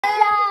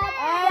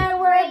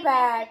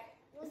right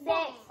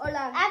back.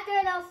 After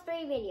those 3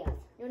 videos.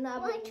 We're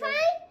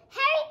trying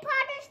Harry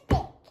Potter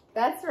stick.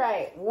 That's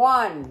right.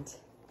 Wand.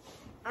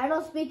 I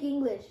don't speak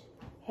English.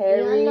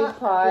 Harry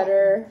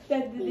Potter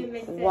That didn't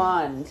make sense.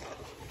 wand.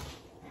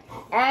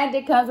 And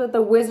it comes with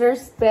a wizard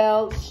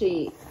spell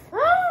sheet.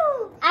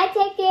 I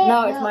take it.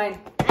 No, it's mine.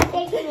 I'm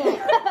taking it.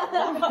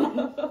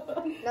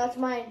 No, it's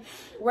mine.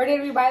 Where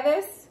did we buy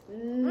this?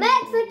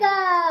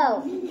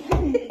 Mexico.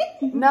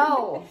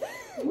 No.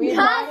 We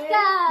bought it.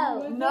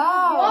 Costco. No.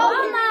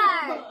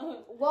 Walmart.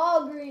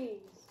 Walgreens.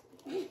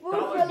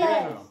 Dollar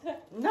General.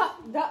 No.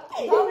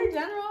 Dollar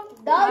General.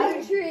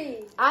 Dollar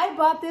Tree. I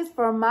bought this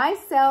for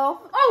myself.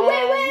 Oh,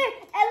 and- wait.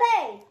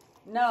 LA.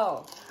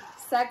 No.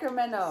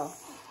 Sacramento.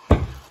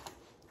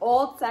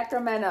 Old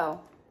Sacramento.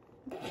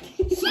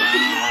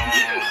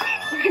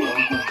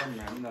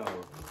 No.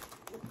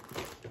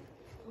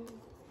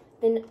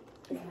 Then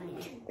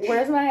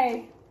Where's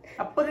my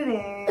I put it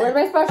in. Where's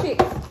my spell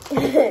sheet?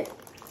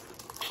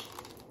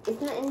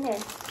 It's not in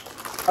there.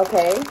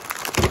 Okay.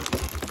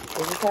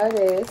 This is how it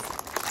is.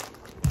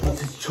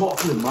 This is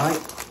chocolate,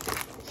 Mike.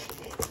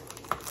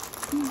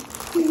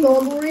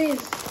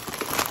 Walgreens.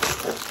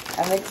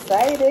 I'm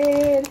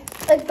excited.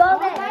 Let's go I'm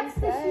there.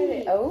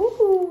 excited.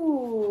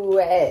 Ooh.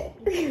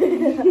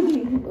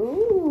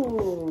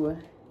 Ooh.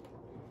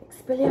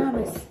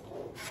 Expelliarmus.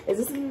 Is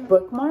this a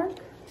bookmark?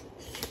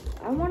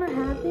 I want to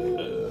have it.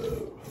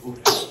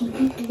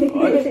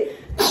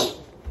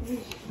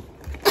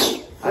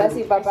 Let's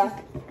see, Papa.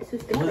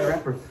 Where's the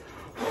wrapper?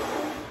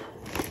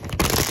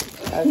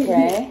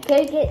 Okay.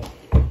 Take it.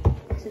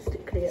 It's just a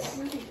clear.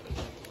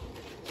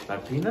 My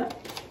peanut?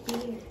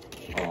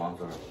 Oh, I'm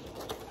sorry.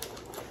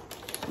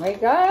 My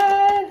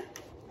God.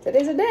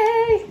 Today's a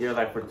day. Yeah,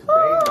 like for today,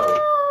 though.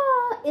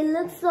 Oh, it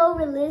looks so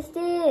realistic.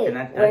 Can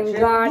I touch it?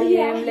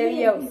 Wingardium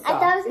Leviosa. I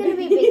thought it was gonna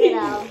be bigger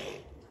though.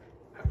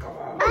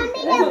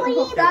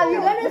 Stop,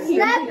 you're gonna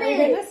snap You're it.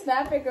 gonna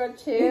snap it, girl.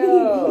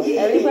 Chill.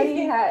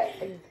 Everybody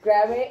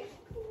grab it.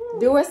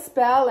 Do a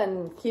spell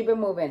and keep it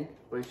moving.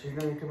 Wait, she's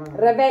gonna come out.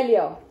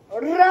 Rebelio.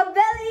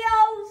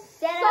 Rebellion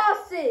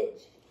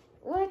sausage.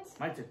 What?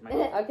 My turn.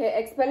 Okay,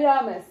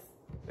 Expelliarmus.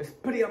 It's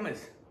pretty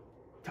honest.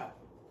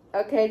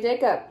 Okay,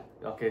 Jacob.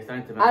 Okay, it's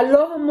time to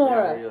Aloha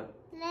Mora. Yeah.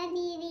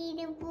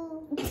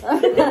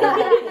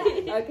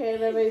 Okay,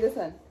 let me read this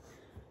one.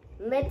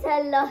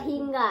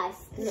 Metalohingas.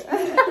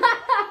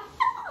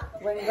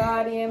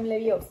 Wingardium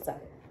Leviosa.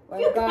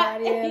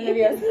 Wingardium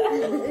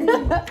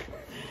Leviosa.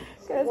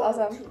 That's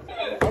awesome.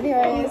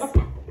 Anyways,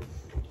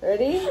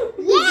 ready?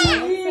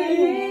 Yeah.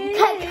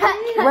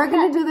 We're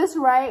gonna do this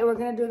right. We're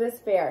gonna do this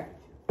fair.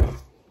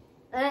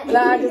 No,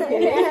 I'm just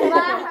kidding.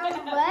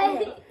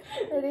 What?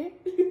 Ready?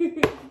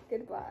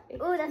 Goodbye.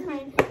 Ooh, that's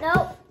mine.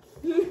 Nope.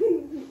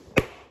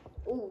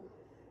 Ooh.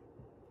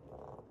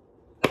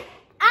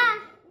 Ah!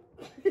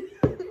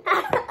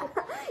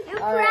 You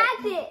All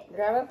cracked right. it.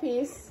 Grab a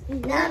piece.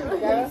 Yummy.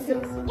 Grab a piece.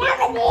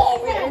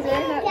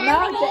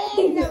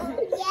 Yummy.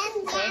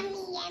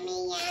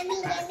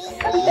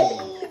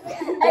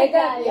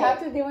 Jacob, you have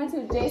to do one to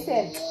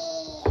Jason.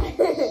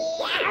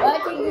 What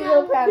do you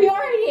do, Pam? We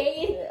already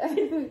ate.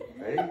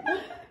 Ready?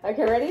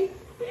 Okay, ready?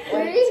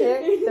 1,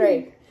 2,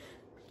 3.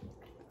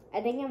 I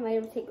think I might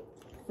have taken.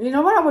 You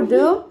know what I would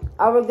do?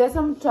 I would get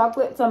some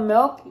chocolate, some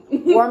milk,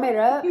 warm it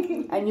up,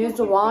 and use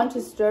the wand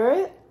to stir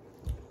it.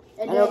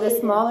 And it'll get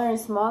smaller and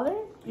smaller.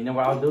 You know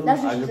what I'll do?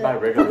 That's what I'll she just said. buy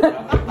regular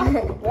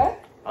chocolate.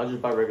 What? I'll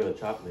just buy regular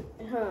chocolate.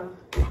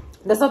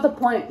 That's not the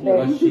point,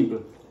 Much babe.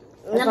 cheaper.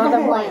 That's not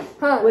the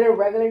point. Would a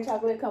regular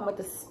chocolate come with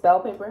the spell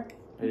paper?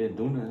 They didn't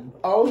do nothing.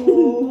 Oh.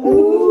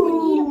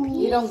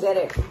 You don't get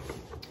it.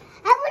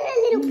 I want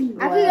a little piece.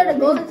 I could get a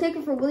golden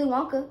ticket for Willy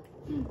Wonka.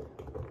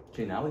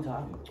 See, now we're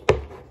talking.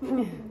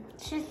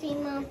 Trusty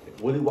mom.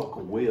 Willy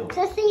Wonka will.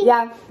 Trusty.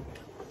 Yeah.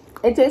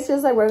 It tastes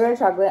just like regular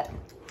chocolate.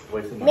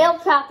 Wait some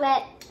Milk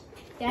chocolate.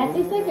 Yeah, it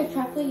tastes like a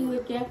chocolate you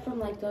would get from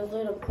like those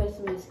little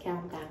Christmas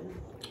countdowns.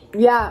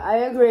 Yeah, I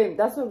agree.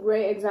 That's a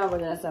great example,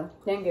 Vanessa.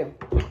 Thank you.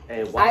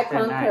 Hey, I watch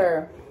that knife.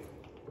 concur.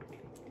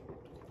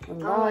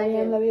 I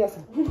am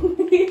Leviosa.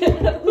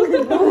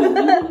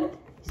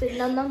 Said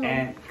no, no, no.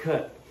 And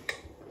cut.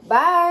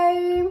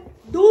 Bye.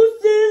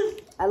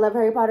 Deuces. I love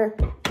Harry Potter.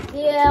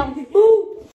 Yeah. Boo.